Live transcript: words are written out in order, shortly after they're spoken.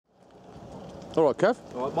All right, Kev.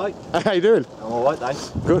 All right, mate. How you doing? I'm all right, thanks.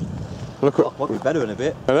 Good. Look what. Might be better in a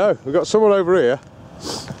bit. I know. We've got someone over here.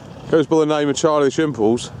 Goes by the name of Charlie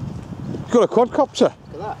Shimples. He's got a quadcopter.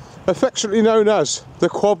 Look at that. Affectionately known as the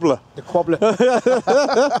Quabbler. The Quabbler.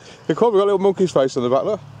 The Quabbler got a little monkey's face on the back,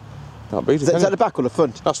 look. Can't beat it. Is that the back or the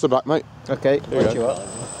front? That's the back, mate. Okay. There you go.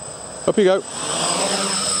 Up you go.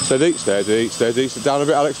 Steady, steady, steady. Down a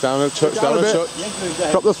bit, Alex. Down a touch, down a touch.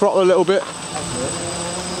 Yeah, Drop the throttle a little bit.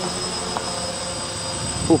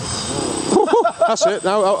 That's it.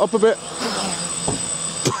 Now up a bit.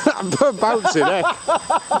 I'm bouncing, eh?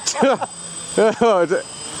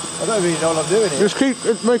 I don't really know what I'm doing here. Just keep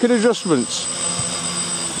making adjustments.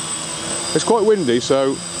 It's quite windy,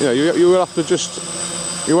 so you know you will have to just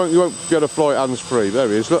you won't be able to fly hands free. There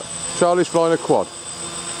he is. Look, Charlie's flying a quad.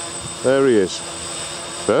 There he is.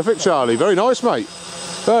 Perfect, Charlie. Very nice, mate.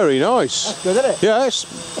 Very nice. That's good, isn't it? Yeah, it's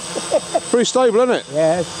pretty stable, isn't it?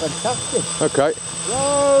 Yeah, it's fantastic. Okay.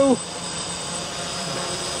 Whoa.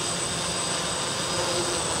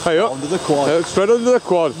 Hey up. Under the quad. Straight under the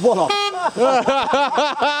quad. What on?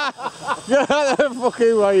 Get out of the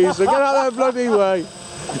fucking way, Issa. Get out of the bloody way.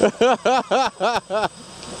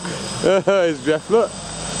 There's Jeff, look.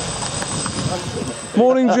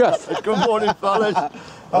 Morning, Jeff. Good morning, fellas.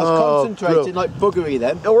 I was concentrating like buggery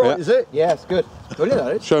then. All right, is it? Yeah, it's good. Brilliant,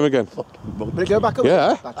 that is. Show him again. Will it go back up?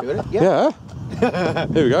 Yeah. Battery, will it? Yeah.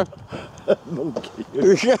 Here we go. Monkey.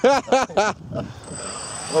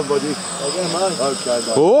 Oh, buddy. Okay,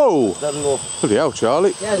 mate. Whoa. Level off. Bloody hell,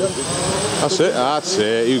 Charlie. Yeah, That's it. That's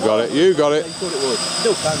it. You got it. You got it.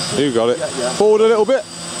 Still fancy. You got it. Yeah. Forward a little bit.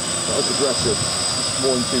 That was aggressive.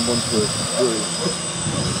 One thing, one word. Brilliant.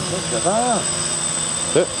 Look at that.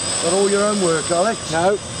 Yeah. Got all your own work, Alex?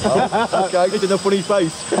 No. Oh, okay. It's in a funny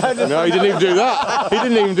face. No, he didn't even do that. He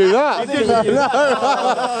didn't even do that. He didn't. No. I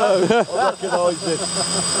recognise it.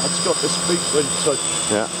 I just got the speak when touch.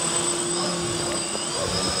 Yeah.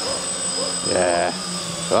 Yeah.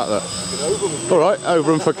 That. All right,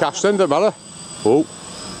 over and for cash then, don't matter. Oh.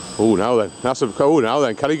 Oh, now then. That's a. Oh, now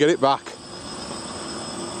then. Can he get it back?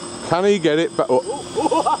 Can he get it back? Oh.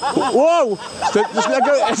 Whoa! Just let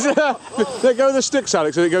go. Let go of the sticks,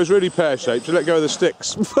 Alex, and it goes really pear-shaped. So let go of the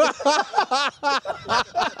sticks.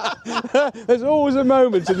 There's always a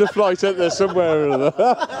moment in the flight, isn't there, somewhere or another?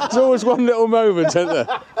 There's always one little moment, isn't there?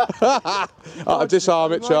 I'll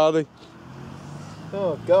disarm it, Charlie.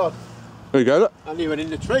 Oh, God. There you go, look. I knew it in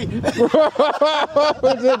the tree. Didn't it?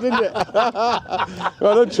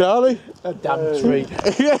 Well done, Charlie. A damn tree.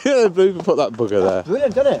 Yeah, put that bugger there.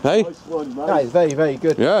 Brilliant, isn't it? Hey? Nice one, mate. That is very, very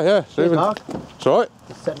good. Yeah. Cheers, Mark. It's all right.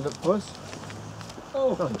 Just setting up for us.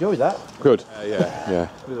 Oh, I enjoy that. Good. Yeah.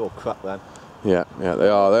 We're all crap then. Yeah, they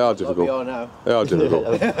are difficult. We are now. They are difficult.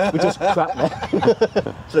 We're just crap now.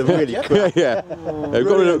 So really crap. Yeah. We've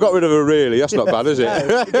got rid of a really. That's not bad, is it?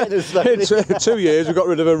 In 2 years, we've got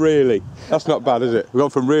rid of a really. That's not bad, is it? We've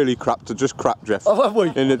gone from really crap to just crap, Jeff. Oh, have we?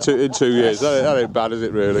 In 2 years. That ain't bad, is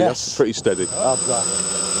it, really? Yes. That's pretty steady. That's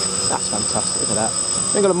fantastic. Look at that.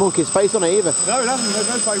 Ain't got a monkey's face on it either. No, it hasn't. There's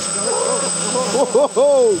no face on it.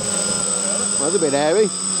 Whoa. That's a bit hairy.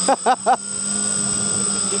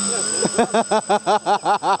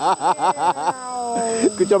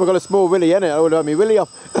 Good job I got a small willy, innit? I would have had my willy off.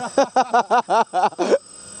 Look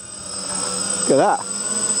at that.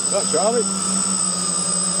 That's Charlie.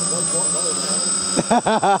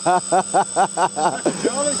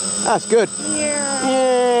 That's good.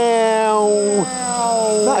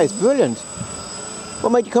 That is brilliant.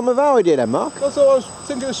 What made you come with our idea then, Mark? That's all I was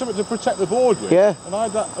thinking of something to protect the board with. Yeah. And I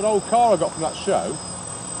had an old car I got from that show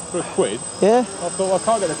for £1. Yeah. I thought, well, I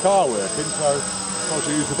can't get the car working, so I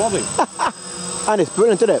should use the body. And it's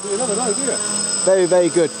brilliant, isn't it? You never know, do you? Very, very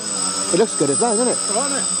good. It looks good as well, doesn't it? All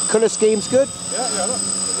right, isn't it? Colour scheme's good. Yeah, look.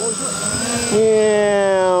 What was it?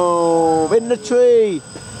 Yeah. In the tree.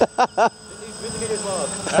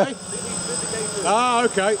 Hey? Ah,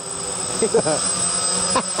 okay.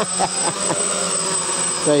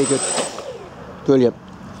 Very good. Brilliant.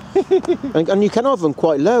 and you can have them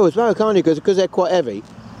quite low as well, can't you? Because they're quite heavy.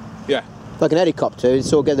 Yeah. Like an helicopter, you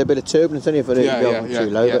sort of get a bit of turbulence, don't you, if it's too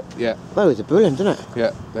low. Yeah. Oh, it's brilliant, isn't it?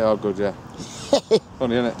 Yeah, they are good, yeah.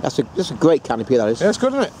 Funny, isn't it? That's a great canopy, that is. Yeah, it's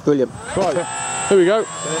good, isn't it? Brilliant. Right, here we go.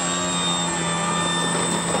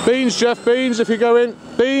 Beans, Jeff, beans, if you go in.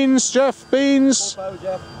 Beans, Jeff, beans. Full power,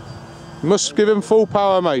 Jeff. Must give him full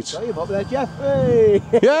power, mate. There you are, there, Jeff. Hey.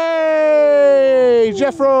 Yay!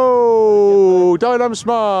 Jeffro! Dynam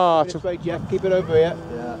Smart. This way, Jeff. Keep it over here.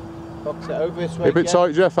 Yeah. Box it over this way, Keep it Jeff.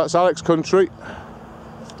 tight, Jeff. That's Alex country.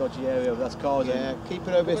 That's dodgy area, that's cars. Yeah, keep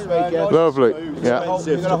it over this way, Jeff. Lovely. Yeah.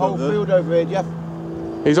 We've got a whole field over here, Jeff.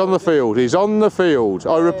 He's on the field. He's on the field.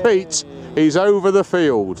 I repeat, He's over the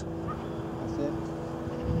field. That's it.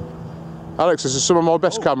 Alex, this is some of my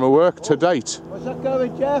best camera work to date. Where's that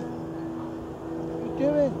going, Jeff? What are you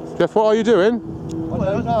doing? Jeff, what are you doing? I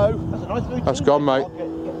don't know. That's a nice routine. That's gone, mate.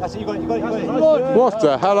 That's it, you got it. What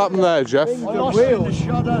the hell happened there, Jeff? Wings and wheels.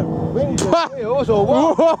 Wings and wheels or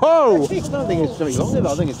what? Whoa! I don't think there's something wrong with it.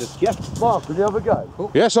 I think it's just Jeff. Mark, will you have a go?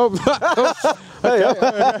 Yes, okay.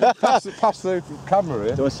 Pass the camera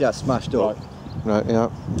here. Do you want to see that smashed up? Right, yeah.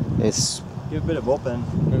 It's... Give a bit of up then.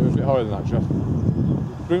 A bit higher than that, Jeff.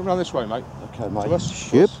 Bring it round this way, mate. Okay, mate.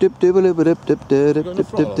 Yep, dip, dip, dip, dip, dip, dip,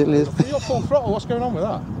 You're on full throttle, what's going on with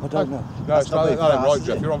that? I don't know. No, it's not right,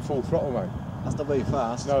 Jeff. You're on full throttle, mate. That's not very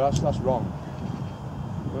fast. No, that's wrong.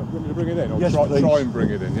 You want me to bring it in? Or Yes, try please. and bring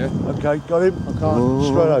it in, yeah? Okay, got him. I can't. Oh.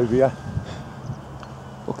 Straight over, yeah.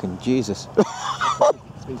 Fucking Jesus.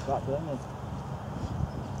 It's been flat there, isn't it?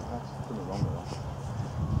 That's something wrong with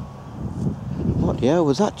that. What the hell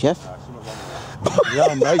was that, Jeff? No, something wrong with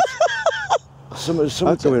Yeah, mate.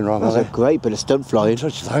 Something's going wrong, That's I a think. great bit of stunt flying.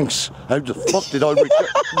 Thanks. How the fuck did I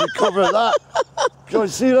recover that? Can I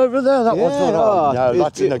see it over there? That one's not on. No,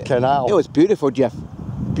 that's in the canal. It was beautiful, Jeff.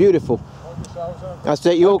 Beautiful. that. That's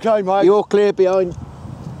it. You're, Okay, mate. You're clear behind.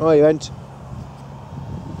 Oh, you went.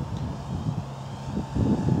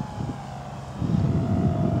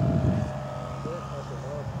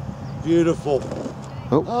 Beautiful.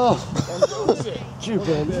 Oh. Do you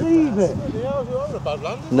believe it?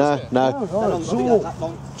 No, no.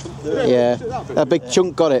 Yeah, that big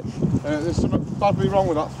chunk got it. There's something badly wrong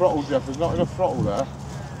with that throttle, Jeff. There's not enough throttle there.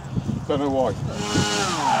 Don't know why.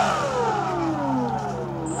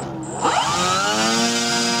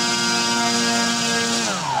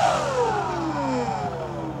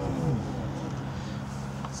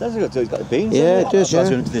 Says he's got the beans. Yeah, it does, yeah.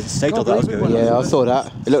 Into the state of that was going. Yeah, I thought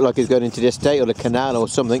that. It looked like he was going into the estate or the canal or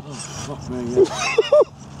something. Fuck me, yeah.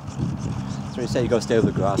 So you say you got to stay over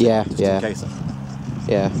the grass. Yeah, just yeah. In case.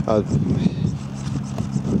 Yeah.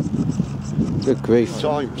 Good grief.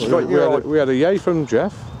 We had a yay from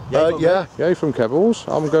Jeff. Yeah. Yay from Kebbles.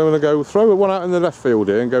 I'm going to go throw one out in the left field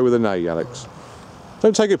here and go with a nay, Alex.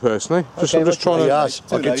 Don't take it personally. I'm just trying to. Yes,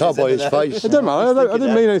 I can tell by his face. It doesn't matter. I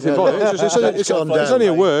didn't mean anything by it. It's only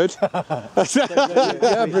a word. Yeah, but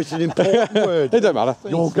it's an important word. It don't matter.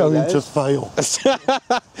 You're going to fail.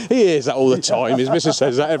 He hears that all the time. His missus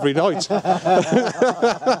says that every night.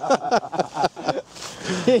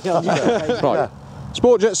 Right.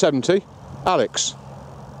 Sportjet 70. Alex.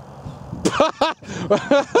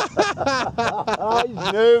 Oh, he's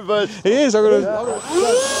nervous. He is. I'm going to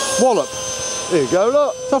wallop. There you go,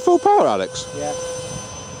 look. Is that full power, Alex? Yeah.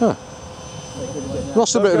 Huh.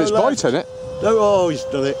 Lost a bit of its bite in it. Oh, he's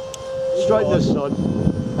done it. Straight in the sun.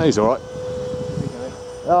 He's all right.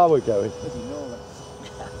 Ah, we're going.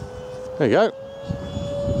 There you go.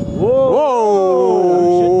 Whoa!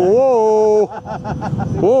 Whoa!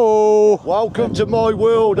 Whoa! Welcome to my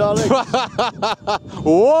world, Alex.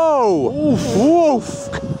 Whoa! Woof!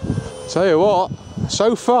 Tell you what,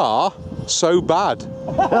 so far, so bad.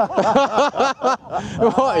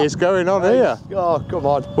 What is going on here? Oh, come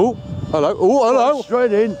on. Oh, hello. Oh, hello.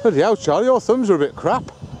 Straight in. Bloody hell, Charlie, your thumbs are a bit crap.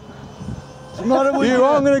 What's the matter with You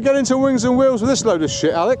are going to get into wings and wheels with this load of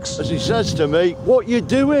shit, Alex. As he says to me, what you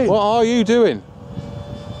doing? What are you doing?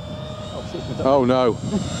 Oh no.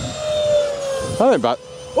 That ain't bad.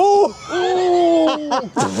 Oh!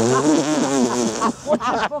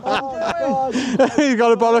 He's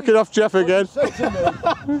got a bollocking off Jeff again.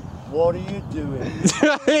 What are you doing?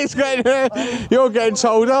 He's getting, you're getting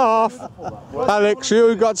told off. Alex,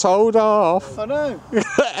 you got told off. I know.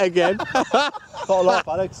 Again. Throttle off,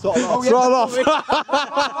 Alex. Throttle off. Throttle off.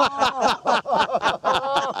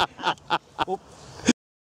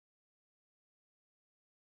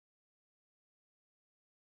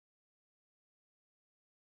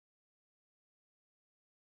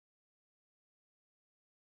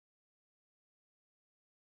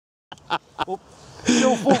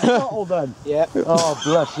 Still full throttle then? Yeah. Oh,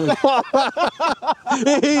 bless you.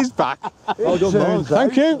 He's back. Well done, Mark.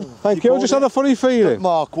 Thank you. Thank you. I just had a funny feeling.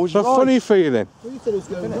 Mark was A right. funny feeling.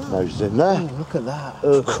 No, he's in there. Look at that.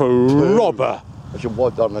 Clobber. I should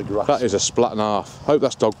wipe down the grass. That is a splat and a half. Hope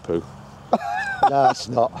that's dog poo. No, it's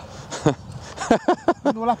not.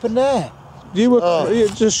 What happened there? You were you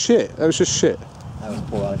just shit. That was just shit. That was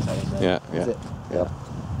poor Alex. Yeah, yeah. Yeah.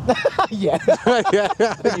 Yeah.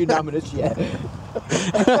 Yeah. Unanimous, yeah.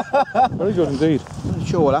 Very good indeed. I'm not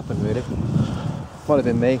sure what happened, really. Might have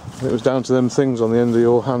been me. It was down to them things on the end of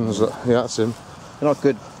your hands that, yeah, that's him. They're not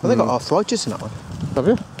good. I think I got arthritis in that one. Have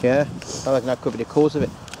you? Yeah. I reckon that could be the cause of it.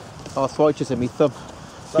 Arthritis in my thumb.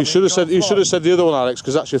 You should have said the other one, Alex,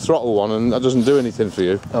 because that's your throttle one, and that doesn't do anything for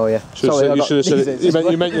you. Oh yeah. Sorry, you should have said it.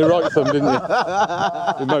 You meant your right thumb, didn't you?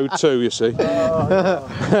 In mode 2, you see.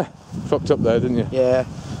 Fucked up there, didn't you? Yeah.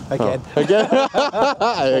 Again. Oh.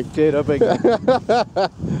 Again. Did up again.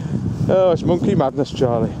 Oh, it's monkey madness,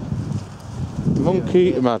 Charlie.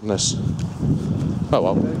 Monkey madness. Oh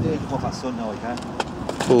well.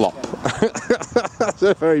 Flop. That's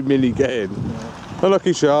a very mini game.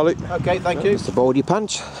 Unlucky, Charlie. Okay, thank you. Mr. Baldy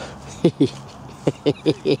Pants.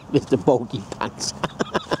 Mr. Baldy Pants.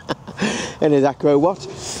 And his acro what?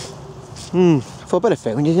 For a better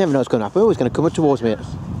film, you never know what's going to happen. It's going to come up towards me.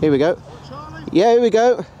 Here we go. Yeah, here we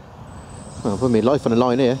go. Well, put me life on the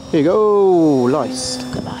line here. Here you go. Oh, nice.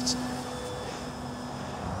 Look at that.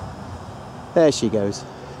 There she goes.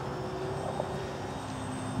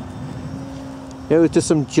 It was just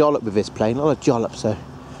some jollop with this plane. A lot of jollop, so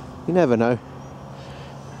you never know.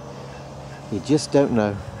 You just don't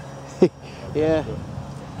know. Yeah.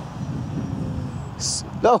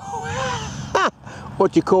 No.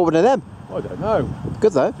 What do you call one of them? I don't know.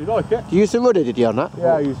 Good though. Do you like it? Do you use the rudder, did you, on that?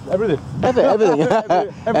 Yeah, I use everything. Everything.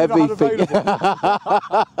 Everything.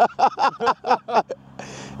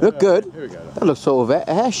 Look good. Here we go. That looks sort of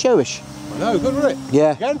hair showish. I know, good with it.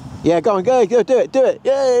 Yeah. Again? Yeah, go on, go, do it.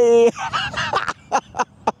 Yay!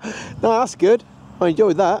 No, that's good. I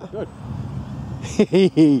enjoyed that. Good.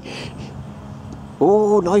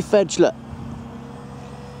 Oh, knife edge, look.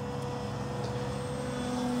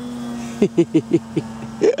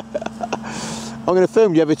 I'm going to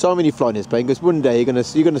film you every time when you fly in this plane, because one day you're going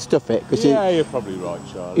to stuff it. Yeah, you're probably right,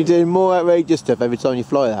 Charlie. You're doing more outrageous stuff every time you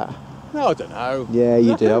fly that. No, I don't know. Yeah,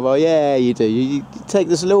 you do. Well, yeah, you do. You take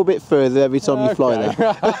this a little bit further every time you fly that.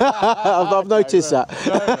 I've noticed that.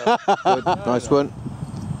 No. Good. Nice one.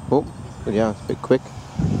 Oh, yeah, it's a bit quick.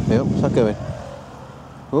 Yep, what's that going?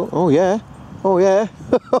 Oh yeah. Oh yeah.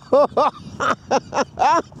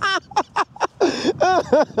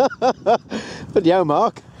 But yeah,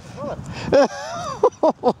 Mark. Got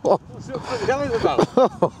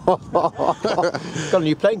a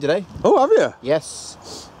new plane today. Oh, have you?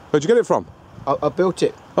 Yes. Where'd you get it from? I built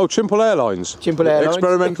it. Oh, Chimple Airlines. Chimple Airlines.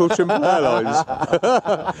 Experimental Chimple Airlines.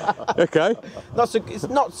 Okay. It's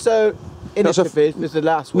not so innovative as the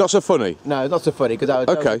last one. Not so funny. No, not so funny because I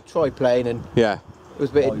was tri-plane and yeah. It was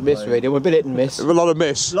a bit hit and miss really. A bit hit and miss. A lot of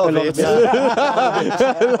miss. A lot of miss. A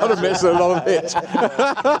lot of miss and a lot of hit.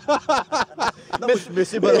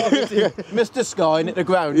 Missed the sky and hit the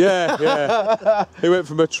ground. Yeah, yeah. He went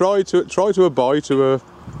from a try to a buy to a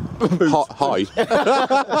high.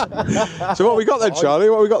 So what we got then, Charlie?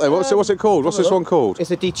 What we got then? What's it called? What's this one called? It's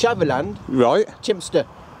a Dechaveland. Right. Chimpster.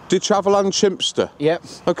 Dechaveland Chimpster. Yep.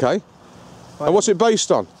 Okay. And what's it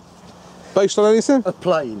based on? Based on anything? A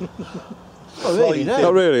plane. Oh, really? No.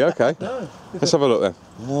 Not really. Okay. No. Let's have a look then.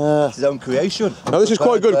 It's his own creation. Now this is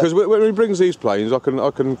quite good because when he brings these planes, I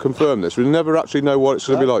can confirm this. We never actually know what it's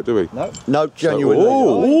going to be like, do we? No, genuinely.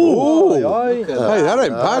 Hey, that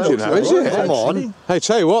ain't bad, you know, is it? Come on. Hey,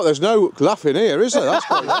 tell you what, there's no laughing here, is there? That's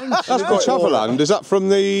Dechaveland. Is that from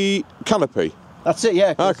the canopy? That's it,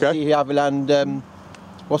 yeah. Okay. Dechaveland.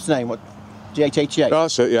 What's the name? What? GHHA.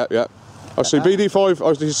 That's it. Yeah, yeah. I see BD5.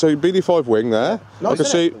 I see BD5 wing there. Nice, I can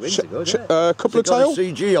see a couple of tail.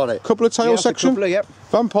 CG on it. Couple of tail section. Couple, yep.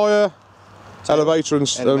 Vampire elevator and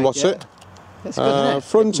what's it? That's good, isn't it?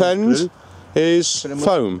 Front end is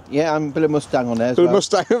foam. Yeah, I'm a bit of Mustang on there as Good well.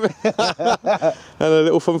 Mustang. And a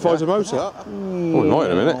little fun fighter motor. Oh, we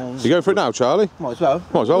might in a minute. You going for it now, Charlie? Might as well.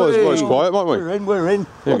 Might as well. It's quiet, might we? We're in.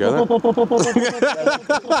 Here you go then.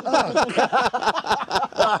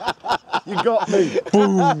 You got me.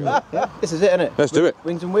 Boom. Yeah, this is it, isn't it? Let's do it.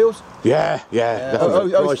 Wings and wheels. Yeah,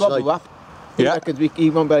 definitely. Bubble wrap. Yeah. Because he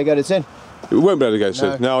won't be able to get us in. We won't be able to get it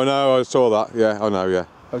in. No, I know, I saw that. Yeah, I know, yeah.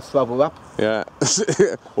 Bubble wrap. Yeah.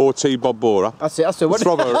 Or T-Bob Boar wrap. That's it,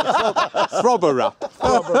 Throbber wrap.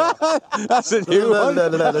 That's a new one.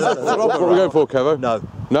 What are we going for, Kevo? No.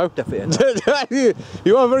 No? Definitely.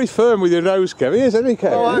 You are very firm with your nose, Kevo, isn't he,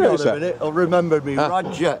 Kevo? Oh, hang on a minute. I'll remember me.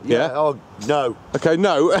 Radjet. Yeah. Oh, no. Okay,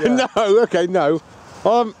 no. Yeah. No, okay, no.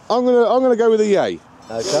 I'm gonna go with a yay.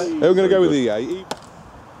 Okay. I'm gonna go with a yay.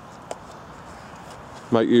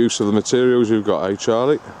 Make use of the materials you've got, eh,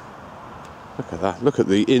 Charlie? Look at that. Look at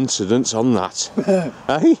the incidents on that.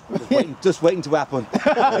 Eh? Just waiting to happen.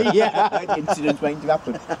 Yeah, incidents waiting to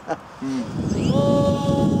happen.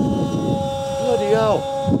 Bloody hell.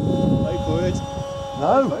 Wait for it.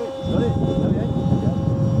 No.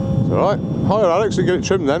 It's alright. Hire Alex and get it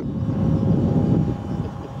trimmed then.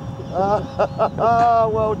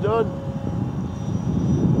 Well done.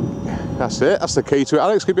 That's it. That's the key to it.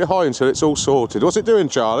 Alex, keep it high until it's all sorted. What's it doing,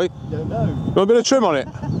 Charlie? Don't know. You want a bit of trim on it?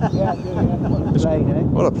 Yeah, what a plane, eh?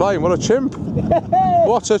 What a plane, what a chimp.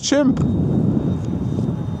 What a chimp.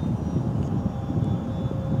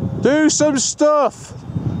 Do some stuff.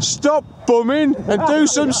 Stop bumming and do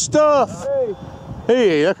some stuff.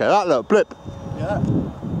 Hey, look at that little blip. Yeah.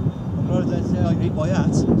 Rather than say I eat my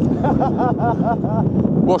hat.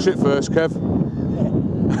 Wash it first, Kev.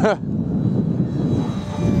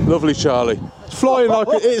 Lovely, Charlie. It's flying like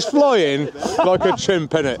a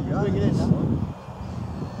chimp, innit?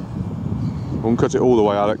 Won't cut it all the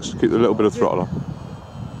way, Alex. Keep a little bit of throttle on.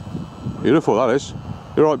 Beautiful, that is.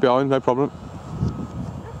 You're right behind, no problem.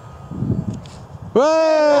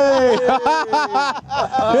 Hey!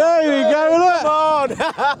 There you go, look!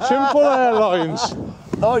 Chimple Airlines.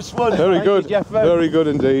 Nice one. Very good. Jeff. Very good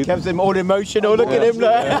indeed. Kev's him all emotional. Look at him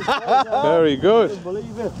there. Very good.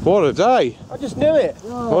 What a day. I just knew it.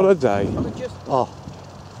 What a day. Oh,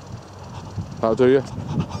 That'll do you?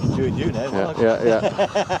 Doing you now. Yeah.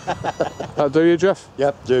 That'll do you, Jeff?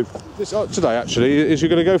 yep, do. Today, actually, is you're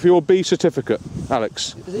going to go for your B certificate,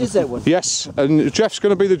 Alex. Is there one? Yes, and Jeff's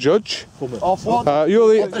going to be the judge. Off what?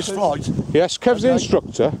 You're Off the... this flight. Yes, Kev's the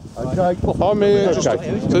instructor. Okay. I'm the...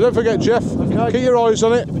 Okay. So don't forget, Jeff, Okay. keep your eyes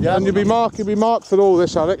on it, Yeah. and you'll be marked for all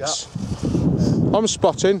this, Alex. I'm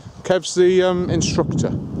spotting. Kev's the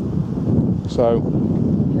instructor. So...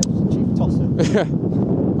 Chief tosser. Yeah.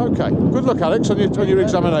 Okay. Good luck, Alex, on your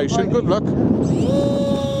examination. Good luck.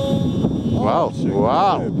 Wow.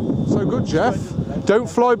 Wow. So good, Jeff. Don't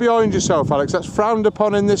fly behind yourself, Alex. That's frowned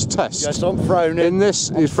upon in this test. Yes, I'm frowning. In this,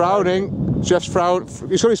 he's frowning. Jeff's frown.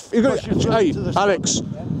 He's got his. Hey, Alex.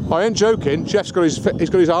 I ain't joking. Jeff's got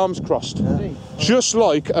his arms crossed, just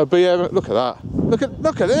like a BM. Look at that. Look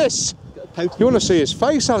at this. You want to see his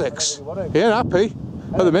face, Alex? He ain't happy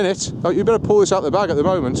at the minute. Oh, you better pull this out the bag at the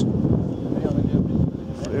moment.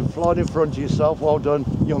 Flying in front of yourself. Well done,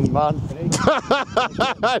 young man.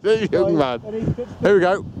 Young man. Here we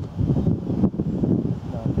go.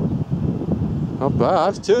 Not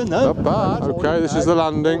bad. Turn though. Not bad. Okay, this is the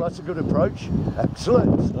landing. Oh, that's a good approach.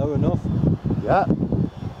 Excellent. Slow enough. Yeah.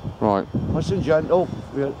 Right. Nice and gentle.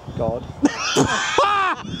 God.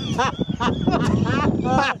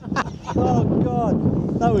 Oh God,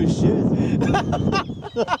 that was shit.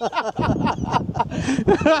 Okay,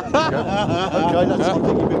 that's I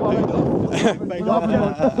think you've been paid off.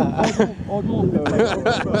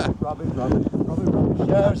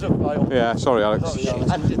 Yeah, it was a fail. Yeah, sorry, Alex.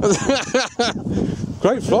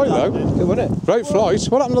 Great flight, though. Good, wasn't it? Great flight.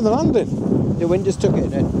 What happened on the landing? The wind just took it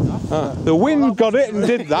then. The wind got it and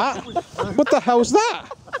did that. What the hell's that?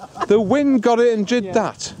 The wind got it and did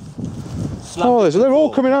that. Oh, they're all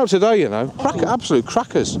coming out today, you know. Absolute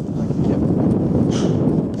crackers.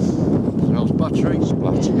 Smells battery.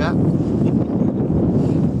 Splat. Yeah.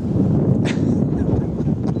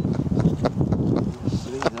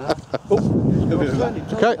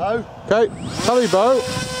 Okay. Okay. Tally bow.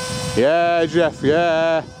 Yeah, Jeff.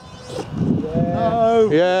 Yeah. No.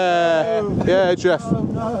 Yeah. Yeah, Jeff.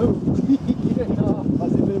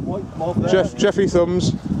 Jeffy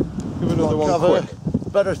thumbs. Give another one quick.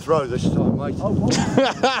 Better throw this time, mate.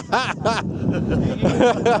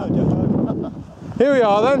 Here we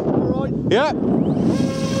are then. All right. Yeah.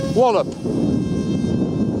 Wallop.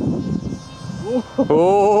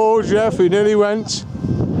 Oh, Jeff, he nearly went.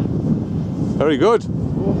 Very good.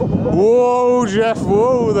 Whoa, Jeff.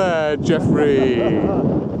 Whoa there, Jeffrey.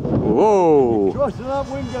 Whoa. Trust that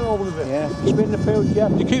wind get hold of it. Yeah. Keep it in the field,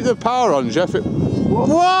 Jeff. You keep the power on, Jeff.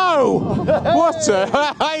 Whoa! What a...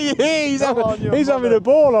 he's having a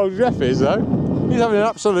ball, old Jeff is, though. He's having an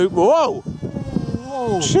absolute... Whoa!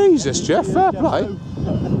 Jesus, Jeff, fair play.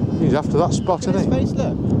 He's after that spot, isn't he? Face,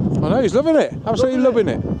 look. I know, he's loving it. Absolutely loving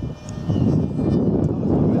it.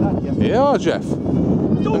 Yeah, Jeff.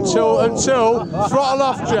 Until throttle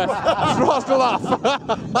off, Jeff. Throttle off.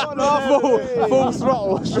 full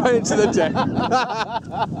throttle straight into the deck.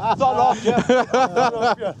 Throttle off, Jeff.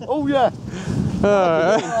 Oh yeah.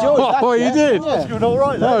 Oh, you did. That's going all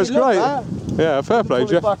right. That was great. Yeah, fair play, Put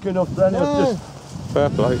it Jeff. back enough then. Just... Fair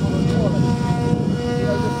play.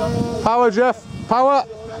 Power, Jeff. Power.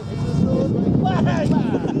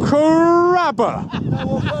 Crabber.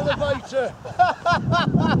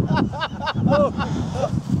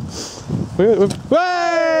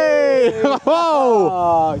 Hey!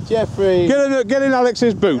 Oh! Jeffrey. Get in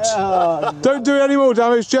Alex's boot. Don't do any more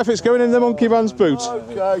damage, Jeff. It's going in the monkey man's boot.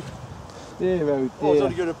 Okay. Dear, oh I was dear.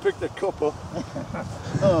 only going to pick the cup up.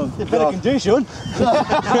 Oh, better condition.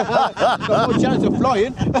 Got no chance of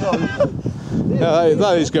flying. Yeah,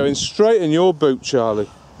 that is going straight in your boot, Charlie.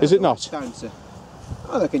 Is it not? Dancer.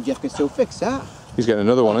 I reckon Jeff can still fix that. He's getting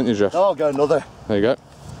another one, aren't you, Jeff? I'll get another. There you go.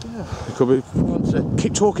 Yeah. It could be. Wants it.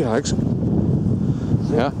 Keep talking, Alex.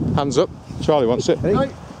 Yeah, hands up. Charlie wants it.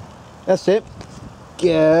 Ready? That's it.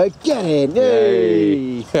 Get in.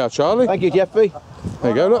 Hey. Yeah, Charlie. Thank you, Jeffrey. There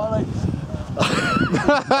you go, look.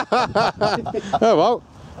 Oh, well.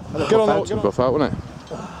 Get on that. Buff out, wouldn't it?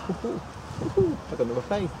 I got another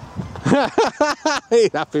fame.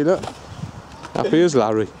 He's happy, look. Happy as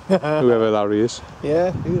Larry. Whoever Larry is.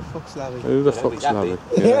 Yeah, who the fuck's Larry? Who the fuck's Larry?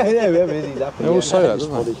 Yeah, whoever is, he's happy. They always say that,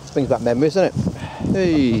 don't they? Brings back memories, doesn't it?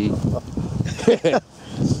 Hey.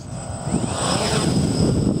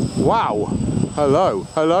 Wow. Hello.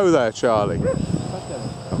 Hello there, Charlie.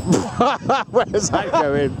 Where's that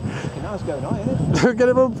going? Now it's going high, isn't it? Get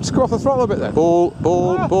him up, screw off the throttle a bit there.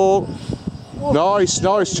 Ball. Nice,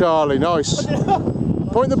 Charlie, nice.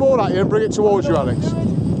 Point the ball at you and bring it towards you, Alex.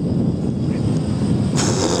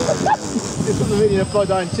 This wasn't really the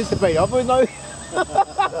flood I anticipated, I thought, no.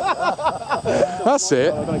 That's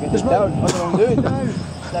it. I've got to get this down. I don't know what I'm doing.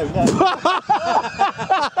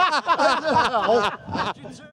 No.